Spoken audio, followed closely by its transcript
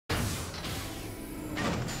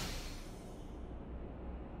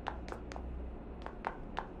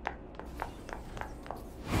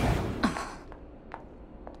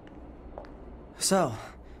So,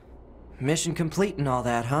 mission complete and all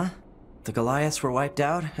that, huh? The Goliaths were wiped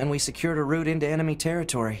out, and we secured a route into enemy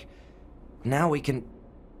territory. Now we can...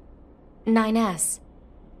 9S.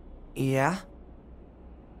 Yeah?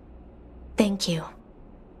 Thank you.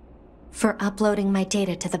 For uploading my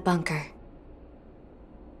data to the bunker.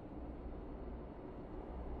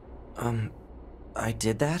 I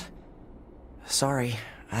did that? Sorry,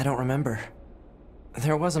 I don't remember.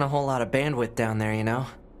 There wasn't a whole lot of bandwidth down there, you know?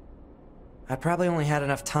 I probably only had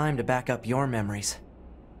enough time to back up your memories.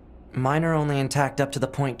 Mine are only intact up to the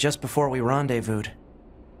point just before we rendezvoused.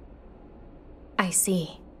 I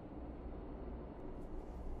see.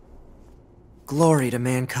 Glory to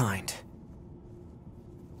mankind.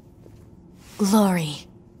 Glory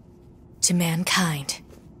to mankind.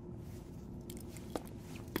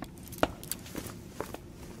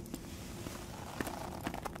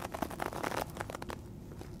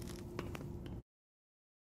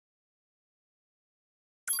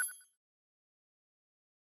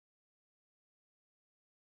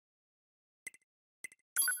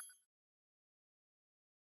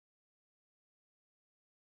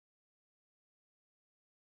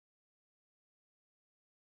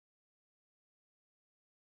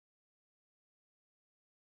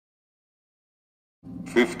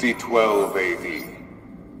 "5012 AD.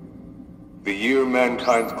 The year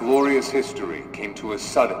mankind's glorious history came to a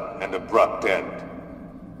sudden and abrupt end,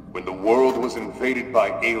 when the world was invaded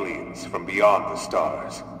by aliens from beyond the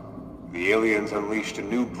stars. The aliens unleashed a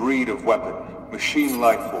new breed of weapon, machine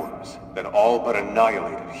life forms, that all but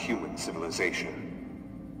annihilated human civilization.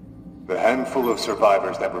 The handful of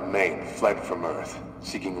survivors that remained fled from Earth,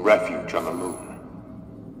 seeking refuge on the moon.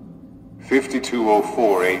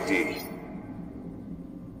 5204 AD.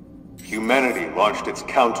 Humanity launched its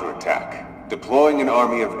counterattack, deploying an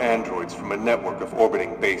army of androids from a network of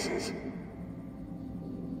orbiting bases.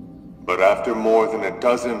 But after more than a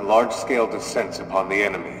dozen large-scale descents upon the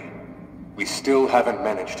enemy, we still haven't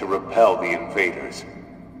managed to repel the invaders.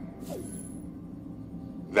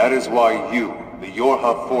 That is why you, the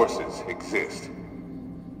Yorha forces, exist.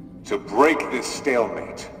 To break this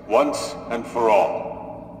stalemate, once and for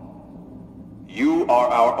all. You are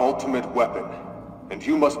our ultimate weapon, and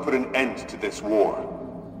you must put an end to this war.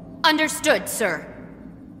 Understood, sir.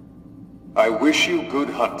 I wish you good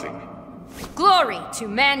hunting. Glory to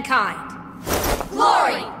mankind!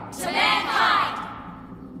 Glory to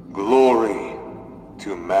mankind! Glory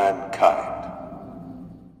to mankind.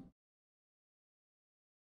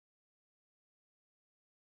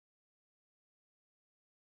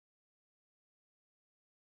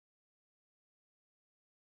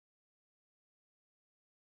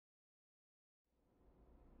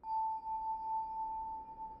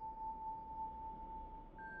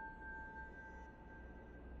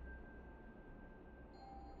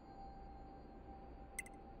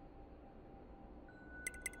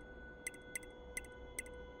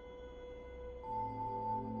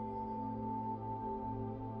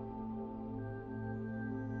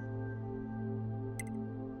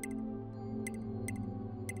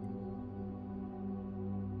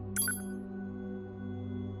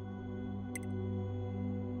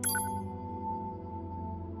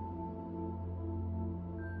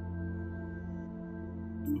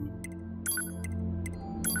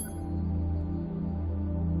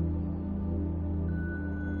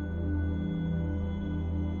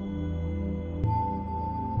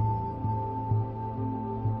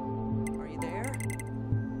 Are you there?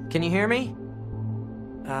 Can you hear me?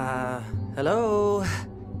 Hello?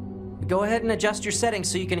 Go ahead and adjust your settings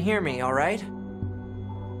so you can hear me, alright?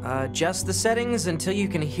 Adjust the settings until you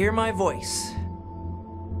can hear my voice.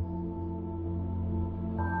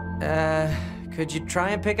 Could you try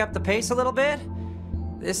and pick up the pace a little bit?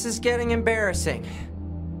 This is getting embarrassing.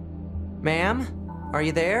 Ma'am? Are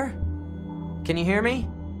you there? Can you hear me?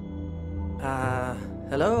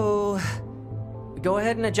 Hello? Go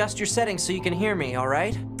ahead and adjust your settings so you can hear me,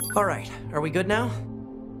 alright? Alright, are we good now?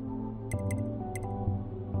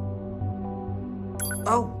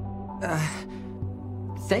 Oh,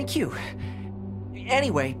 thank you.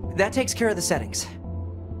 Anyway, that takes care of the settings.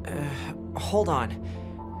 Hold on.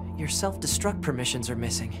 Your self-destruct permissions are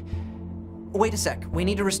missing. Wait a sec, we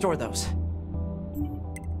need to restore those.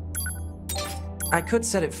 I could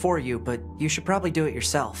set it for you, but you should probably do it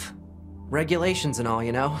yourself. Regulations and all,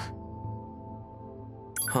 you know?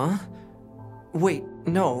 Huh? Wait,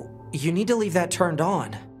 no, you need to leave that turned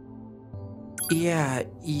on. Yeah,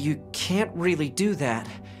 you can't really do that.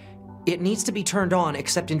 It needs to be turned on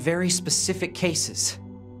except in very specific cases.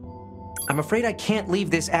 I'm afraid I can't leave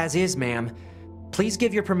this as is, ma'am. Please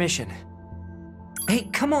give your permission. Hey,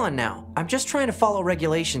 come on now. I'm just trying to follow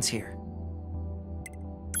regulations here.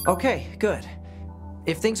 Okay, good.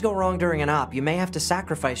 If things go wrong during an op, you may have to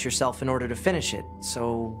sacrifice yourself in order to finish it,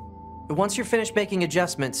 so... Once you're finished making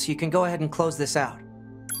adjustments, you can go ahead and close this out.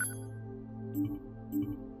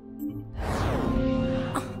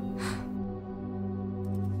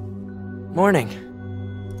 Morning.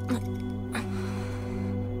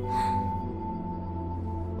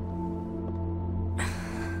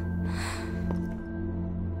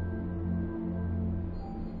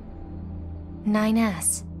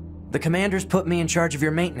 "9S. The commander's put me in charge of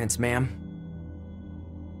your maintenance, ma'am.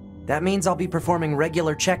 That means I'll be performing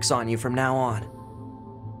regular checks on you from now on.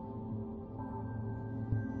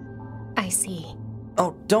 I see.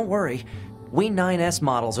 Oh, don't worry. We 9S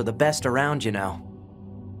models are the best around, you know.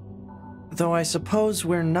 Though I suppose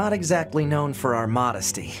we're not exactly known for our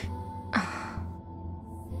modesty.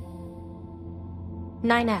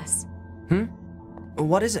 9S.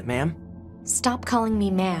 What is it, ma'am? Stop calling me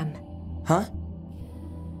ma'am. Huh?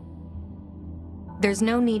 There's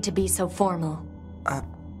no need to be so formal.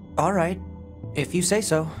 All right. If you say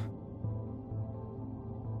so.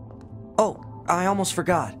 Oh, I almost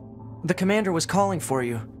forgot. The commander was calling for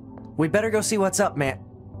you. We'd better go see what's up, man.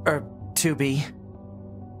 2B.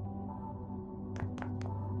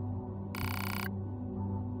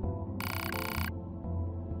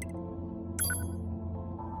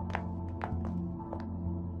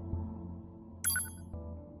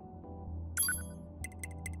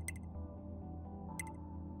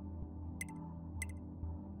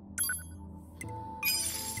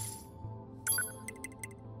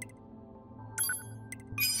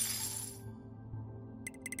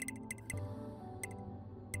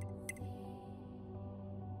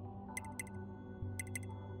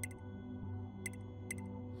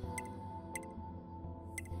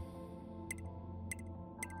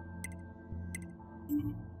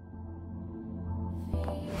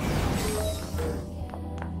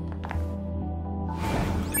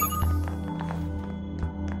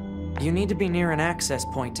 You need to be near an access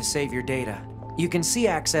point to save your data. You can see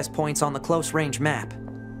access points on the close-range map.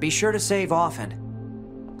 Be sure to save often.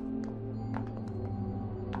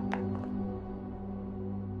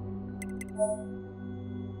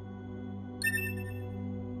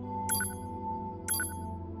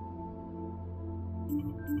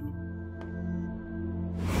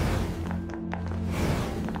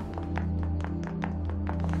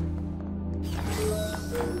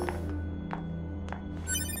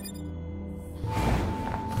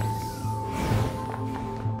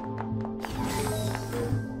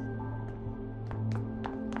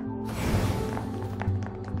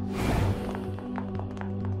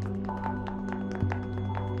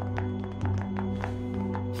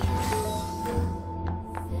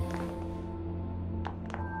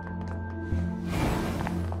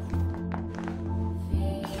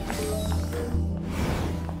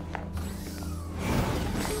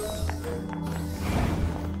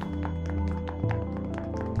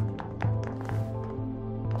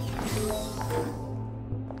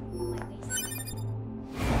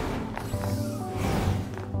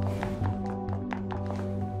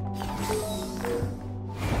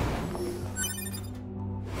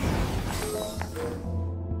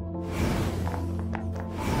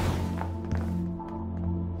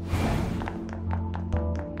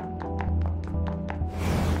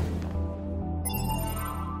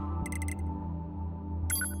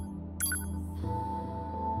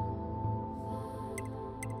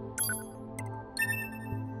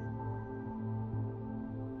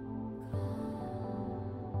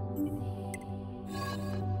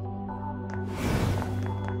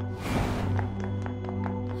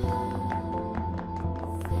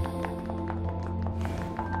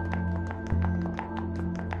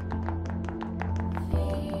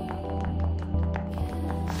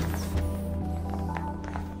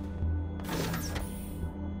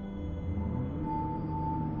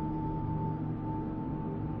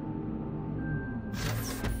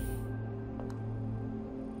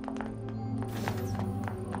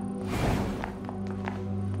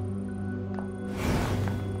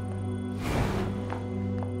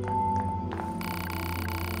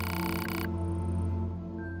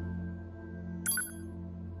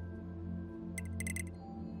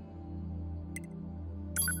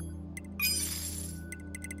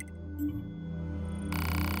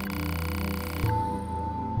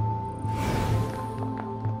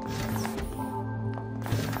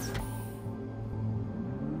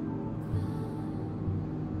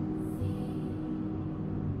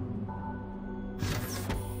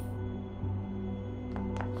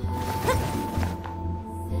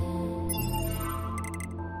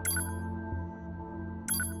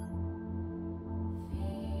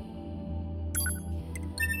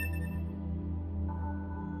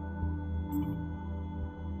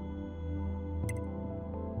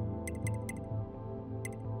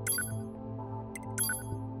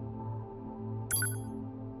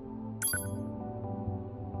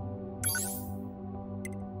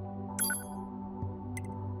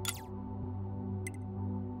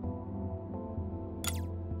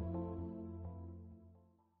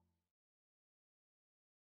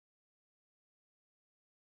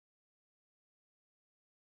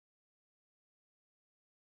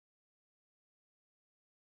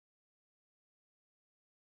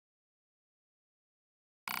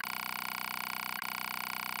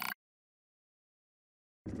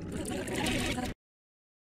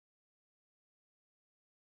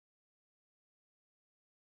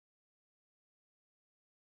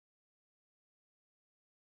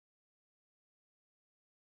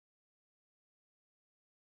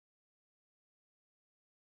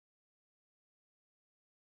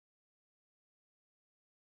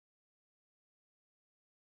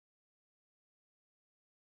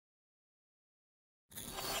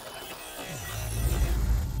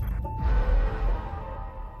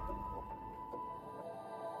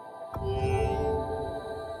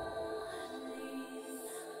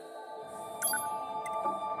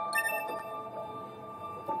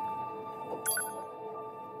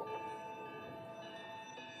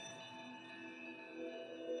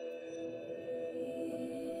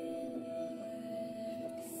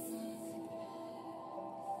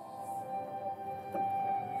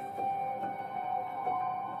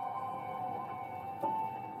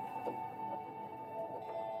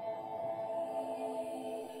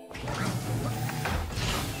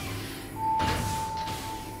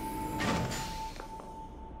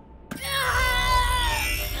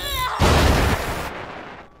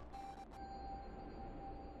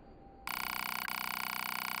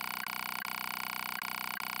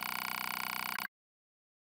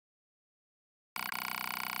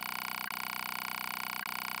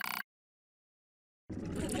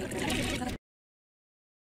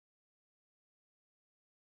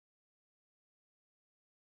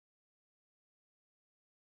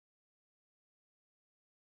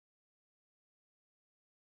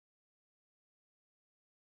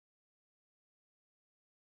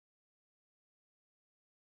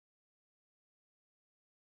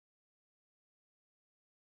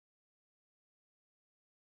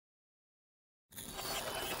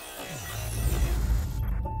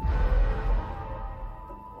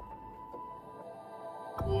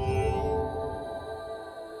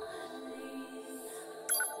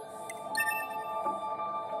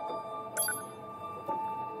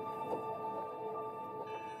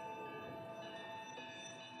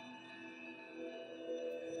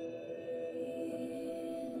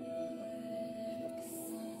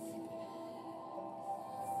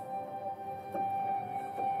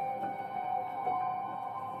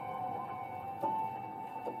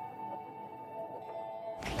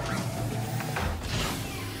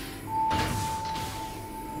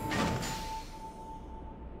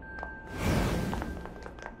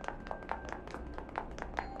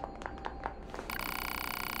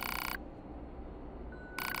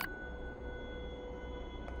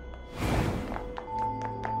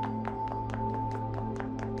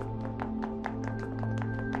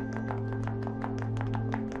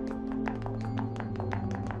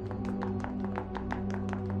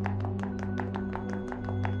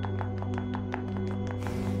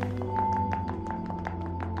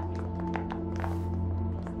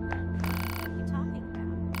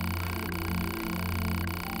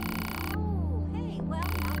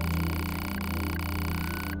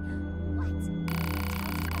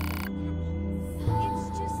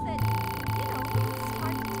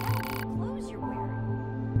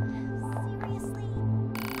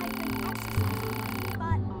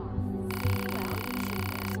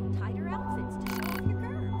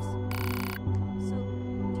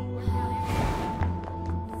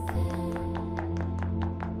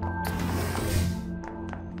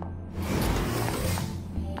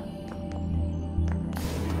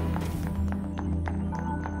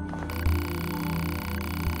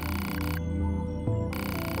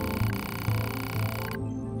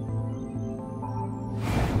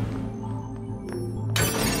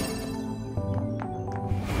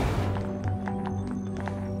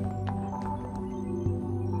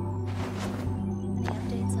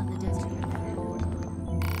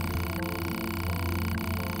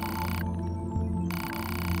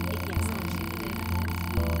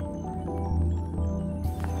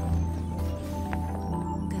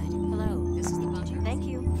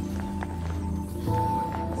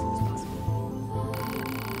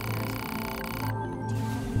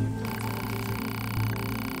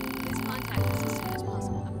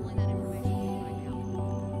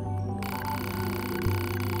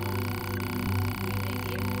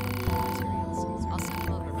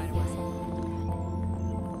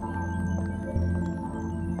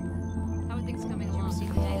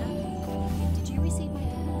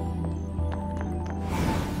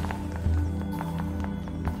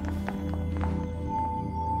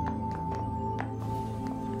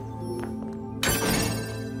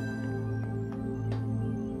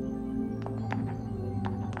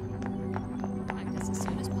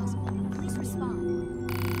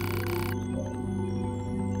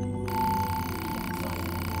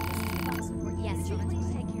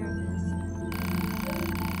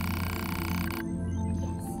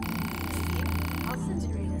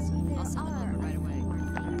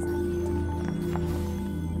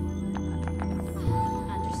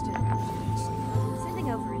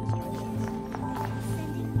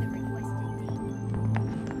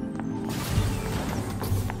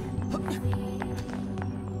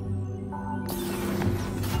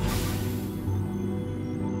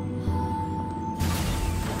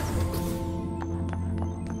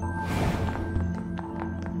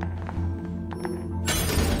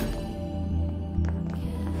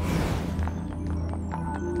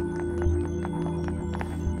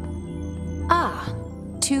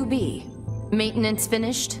 2B. Maintenance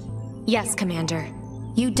finished? Yes, Commander.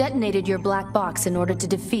 You detonated your black box in order to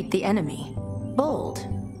defeat the enemy. Bold,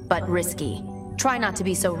 but risky. Try not to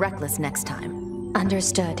be so reckless next time.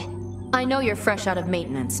 Understood. I know you're fresh out of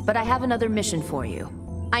maintenance, but I have another mission for you.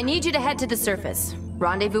 I need you to head to the surface,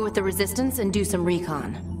 rendezvous with the Resistance, and do some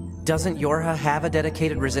recon. Doesn't Yorha have a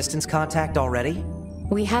dedicated Resistance contact already?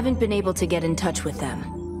 We haven't been able to get in touch with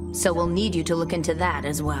them, so we'll need you to look into that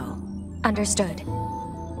as well. Understood.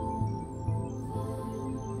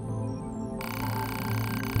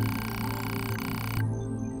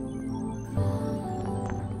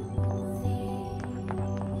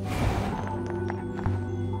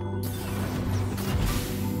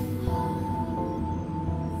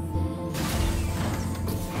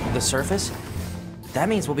 The surface? That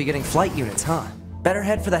means we'll be getting flight units, huh? Better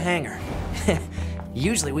head for the hangar.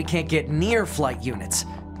 Usually we can't get near flight units.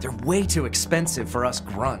 They're way too expensive for us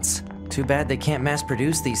grunts. Too bad they can't mass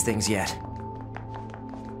produce these things yet.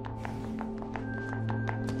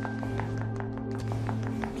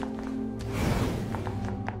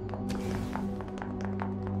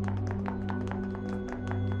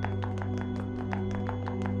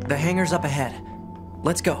 The hangar's up ahead.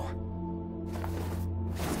 Let's go.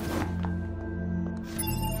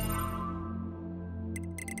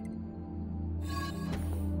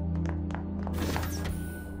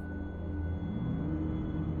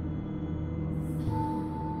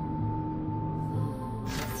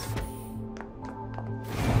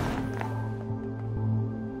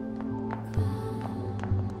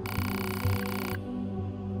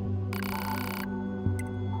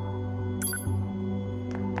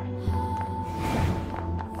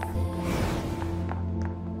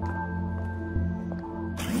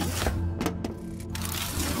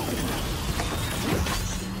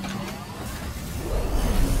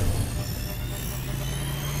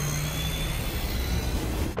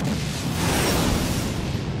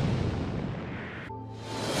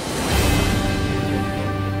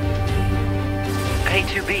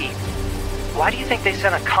 A2B, why do you think they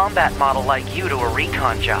sent a combat model like you to a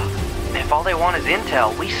recon job? If all they want is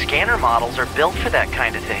intel, we scanner models are built for that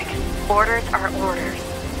kind of thing. Orders are orders.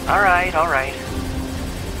 Alright, alright.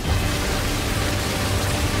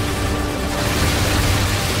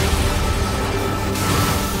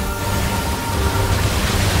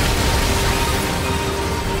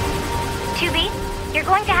 You're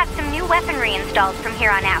going to have some new weaponry installed from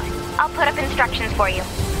here on out. I'll put up instructions for you.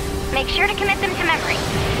 Make sure to commit them to memory.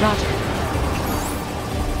 Roger.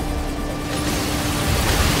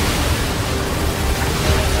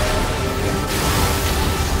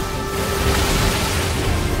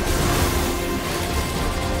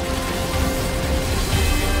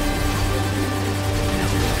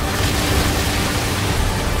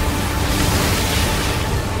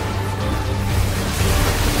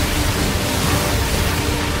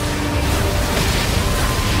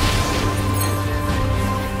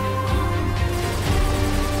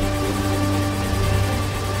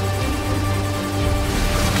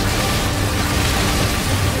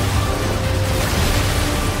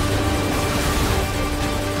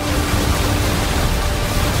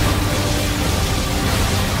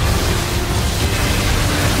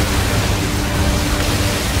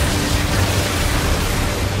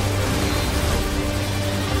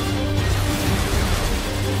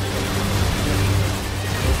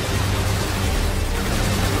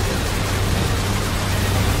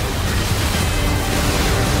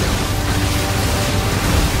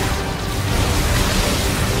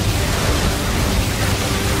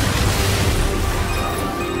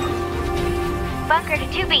 Bunker to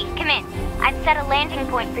 2B, come in. I've set a landing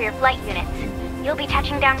point for your flight units. You'll be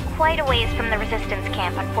touching down quite a ways from the Resistance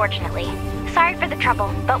camp, unfortunately. Sorry for the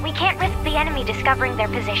trouble, but we can't risk the enemy discovering their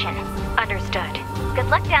position. Understood. Good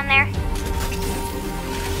luck down there.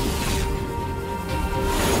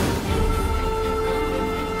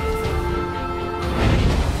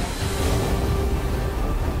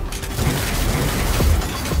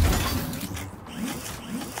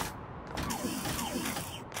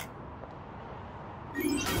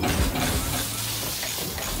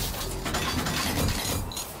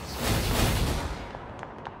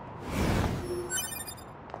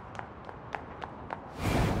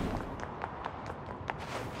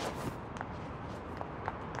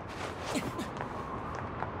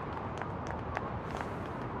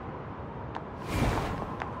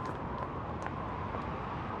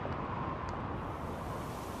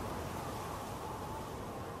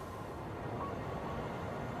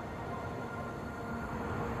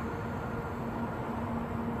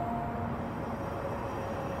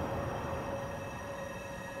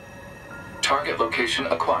 Target location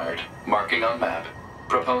acquired. Marking on map.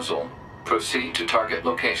 Proposal. Proceed to target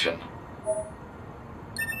location.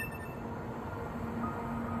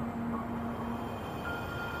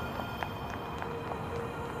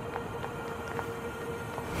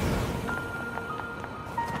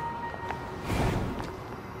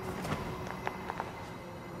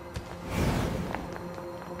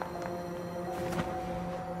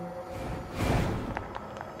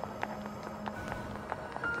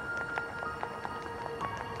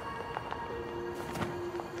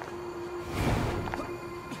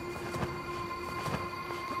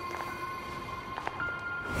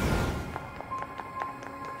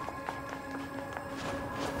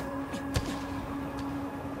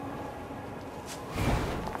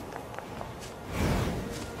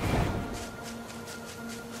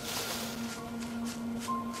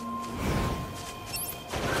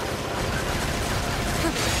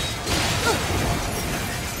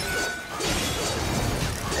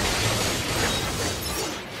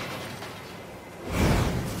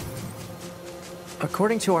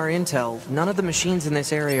 According to our intel, none of the machines in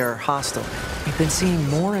this area are hostile. We've been seeing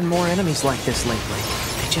more and more enemies like this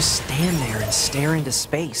lately. They just stand there and stare into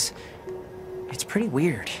space. It's pretty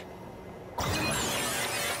weird.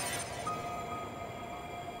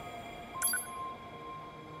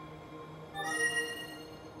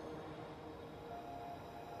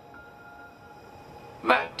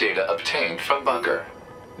 Map data obtained from bunker.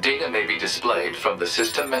 Data may be displayed from the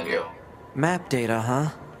system menu. Map data, huh?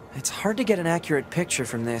 It's hard to get an accurate picture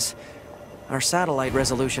from this. Our satellite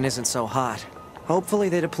resolution isn't so hot. Hopefully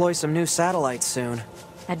they deploy some new satellites soon.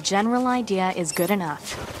 A general idea is good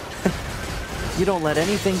enough. You don't let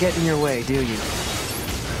anything get in your way, do you?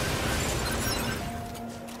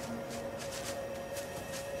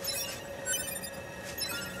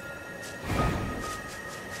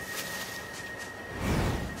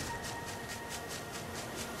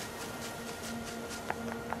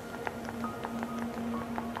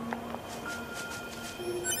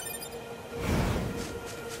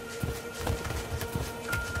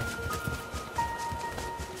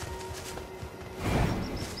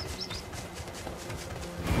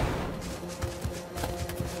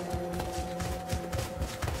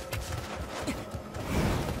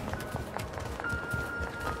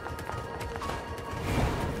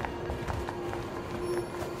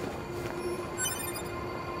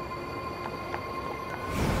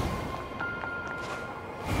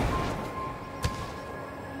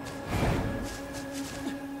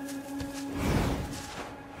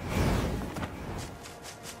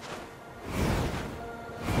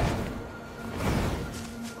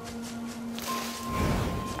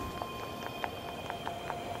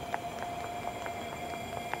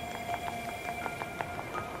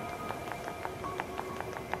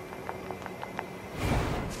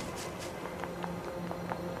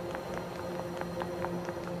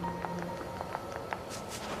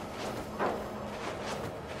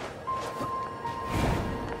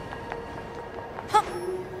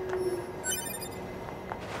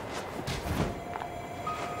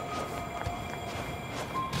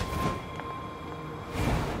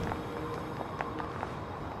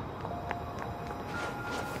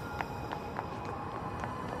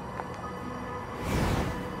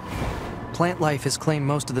 Plant life has claimed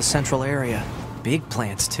most of the central area. Big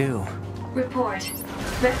plants, too. Report.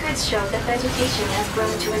 Records show that vegetation has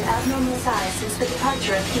grown to an abnormal size since the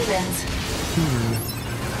departure of humans.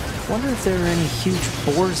 Wonder if there are any huge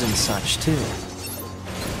boars and such, too.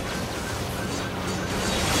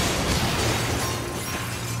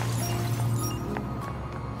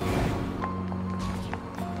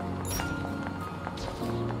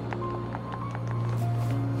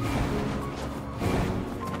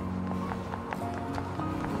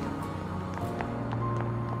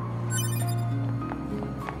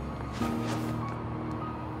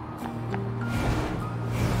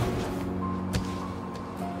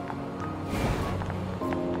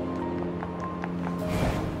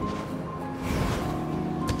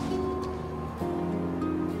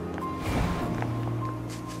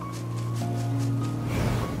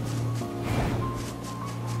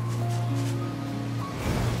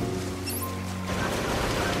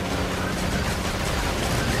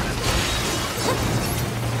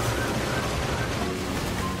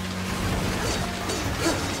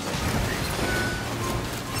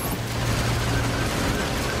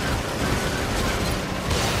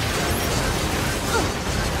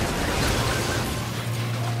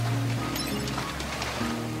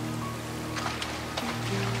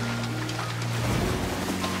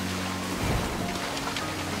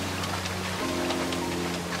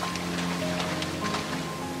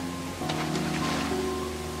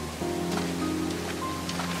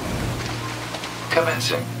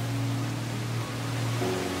 Commencing.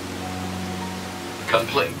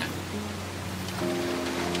 Complete.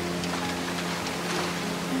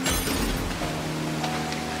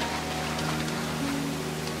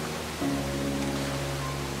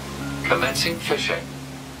 Commencing fishing.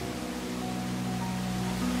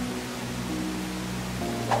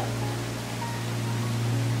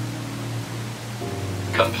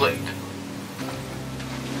 Complete.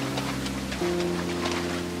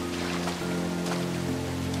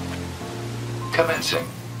 Commencing.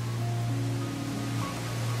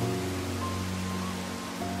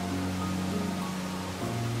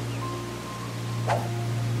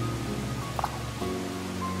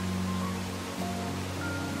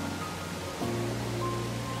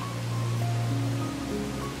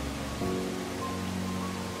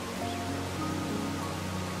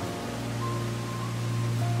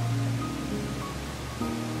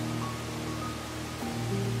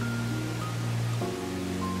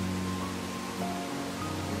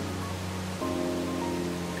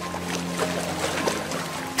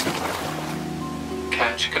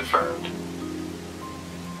 Catch confirmed.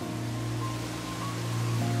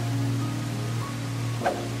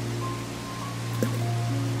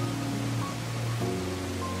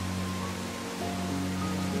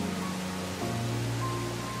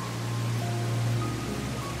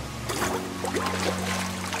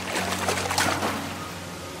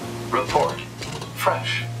 Report.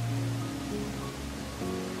 Fresh.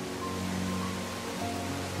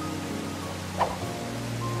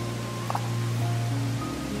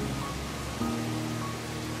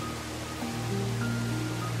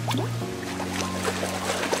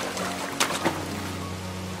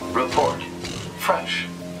 Report. Fresh.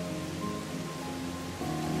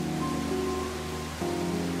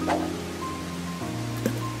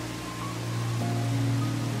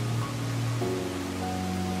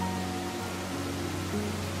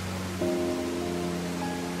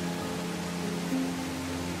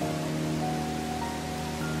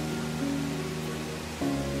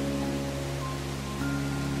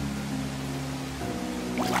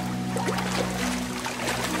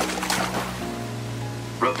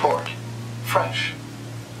 Report. Fresh.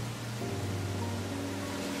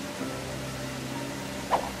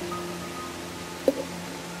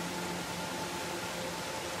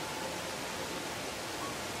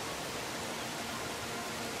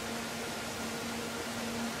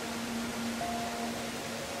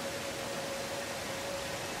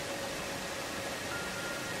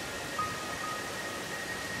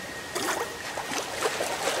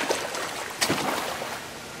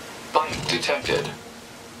 Bite detected.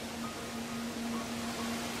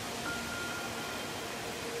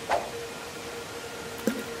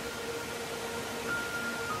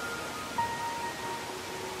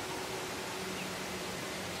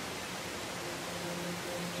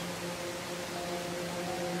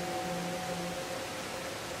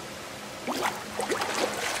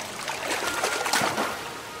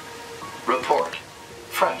 Report.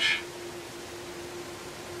 Fresh.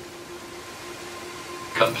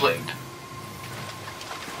 Complete.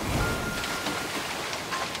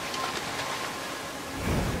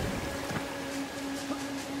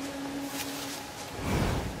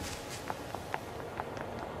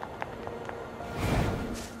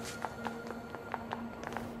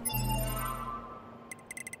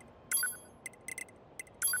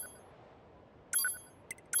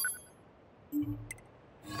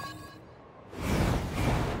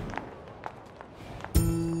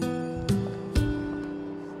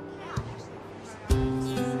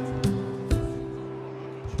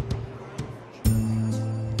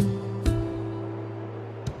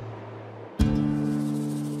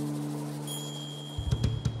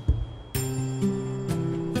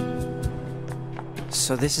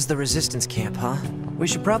 So this is the resistance camp, huh? We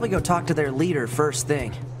should probably go talk to their leader first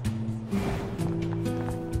thing.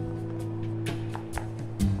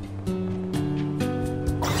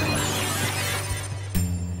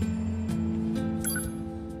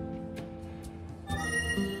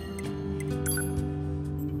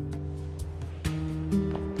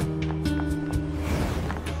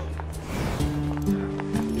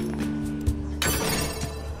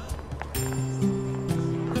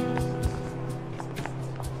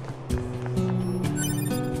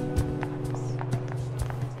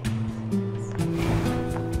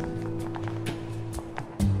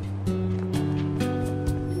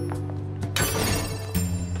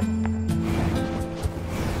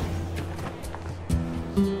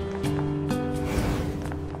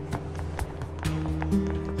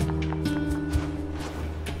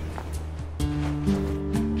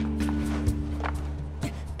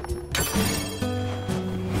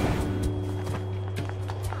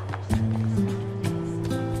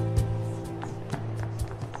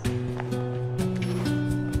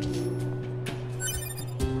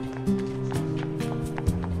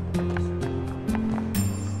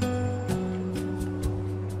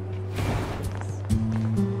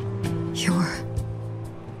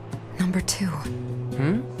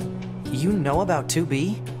 know about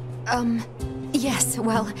 2B? Yes,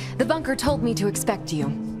 well, the bunker told me to expect you.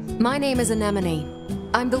 My name is Anemone.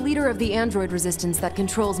 I'm the leader of the android resistance that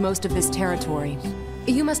controls most of this territory.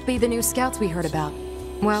 You must be the new scouts we heard about.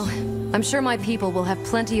 Well, I'm sure my people will have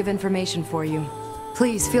plenty of information for you.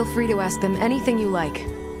 Please feel free to ask them anything you like.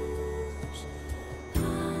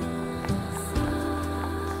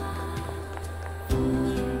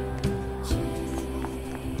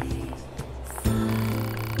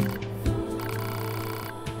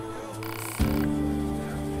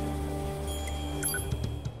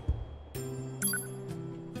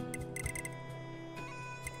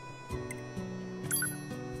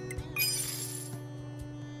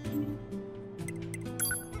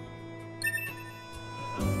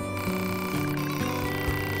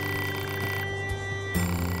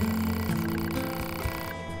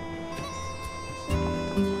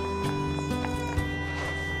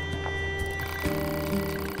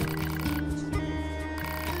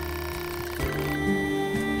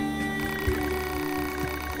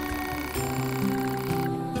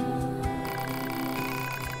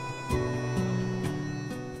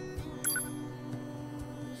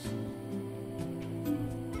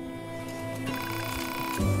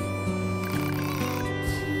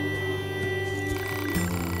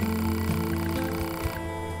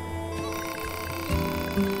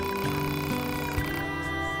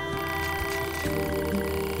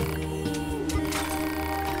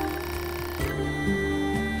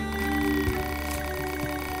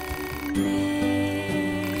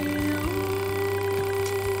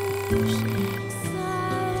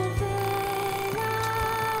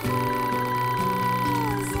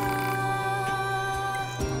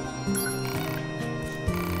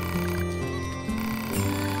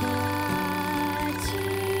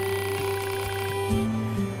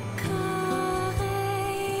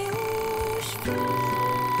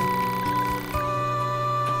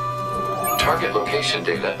 Target location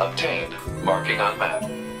data obtained. Marking on map.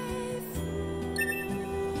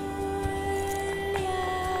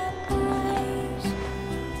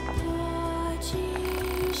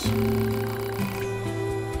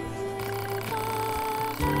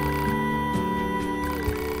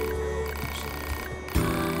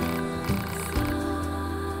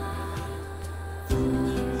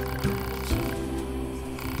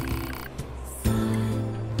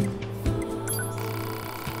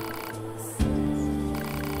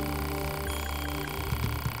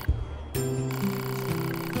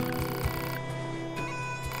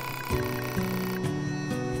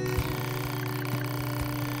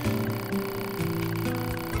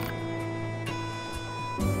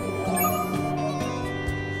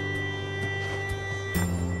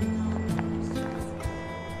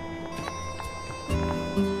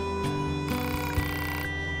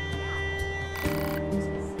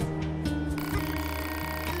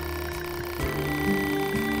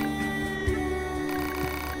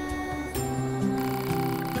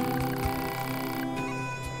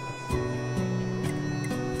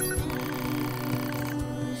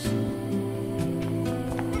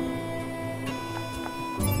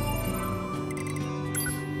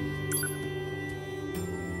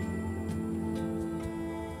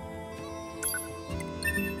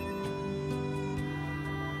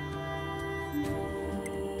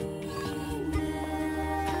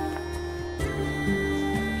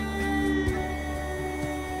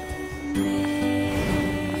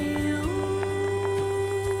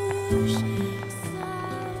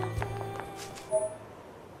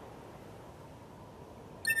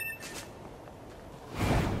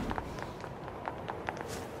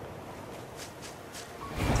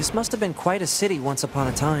 This must have been quite a city once upon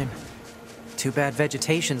a time. Too bad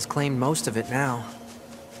vegetation's claimed most of it now.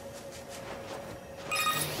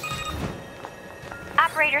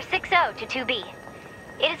 Operator 60 to 2B.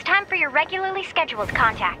 It is time for your regularly scheduled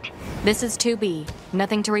contact. This is 2B.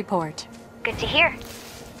 Nothing to report. Good to hear.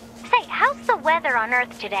 Say, how's the weather on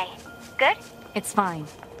Earth today? Good? It's fine.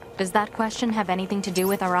 Does that question have anything to do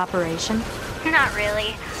with our operation? Not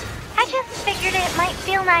really. I just figured it might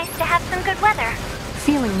feel nice to have some good weather.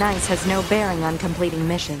 Feeling nice has no bearing on completing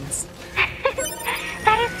missions.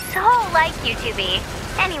 That is so like you, 2B.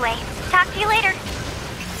 Anyway, talk to you later.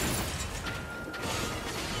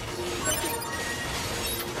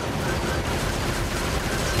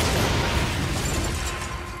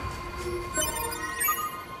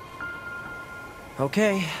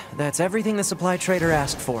 Okay, that's everything the supply trader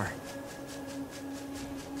asked for.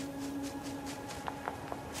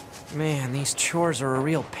 Man, these chores are a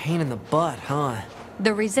real pain in the butt, huh?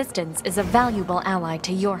 The Resistance is a valuable ally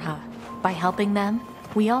to Yorha. By helping them,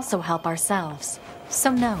 we also help ourselves. So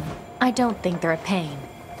no, I don't think they're a pain.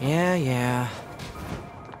 Yeah.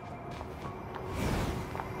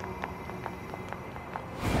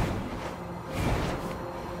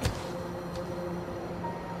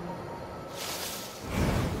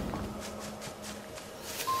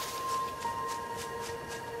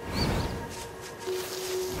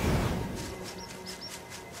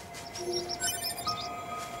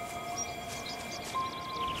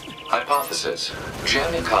 Hypothesis.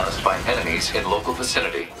 Jamming caused by enemies in local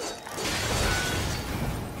vicinity.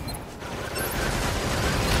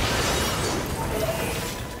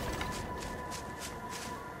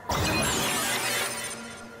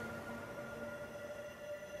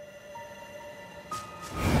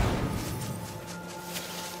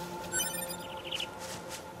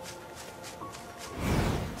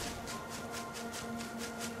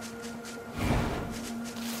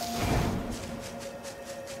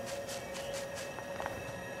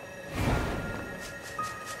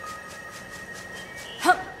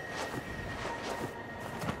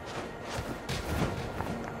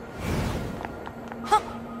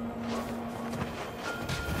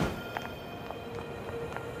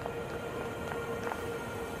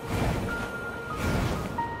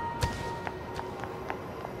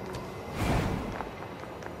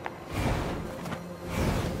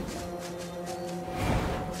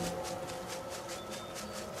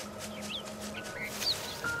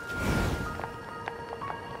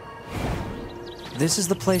 This is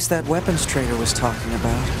the place that weapons trader was talking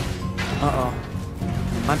about. Uh-oh.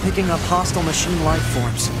 I'm picking up hostile machine life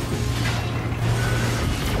forms.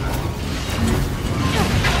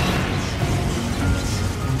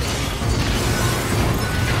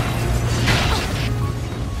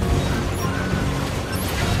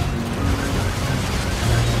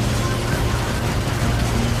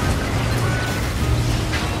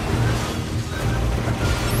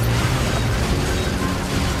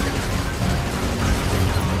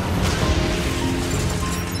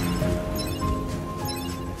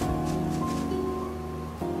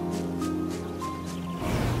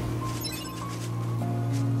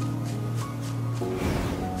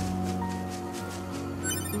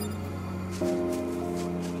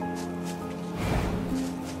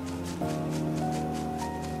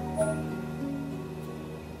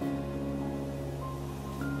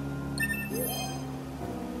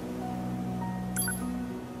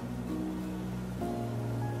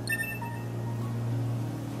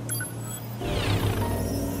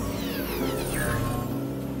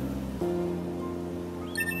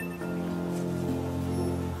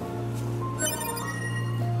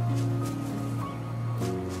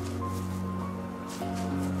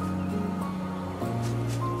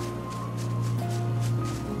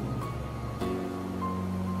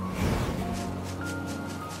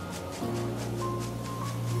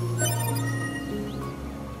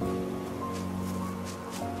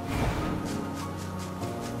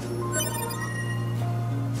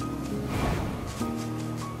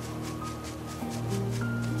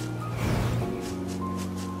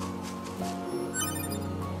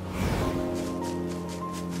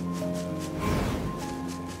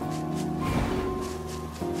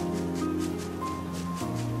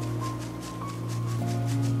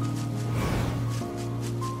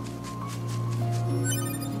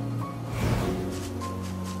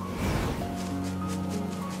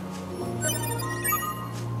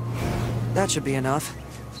 That should be enough.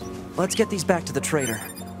 Let's get these back to the trader.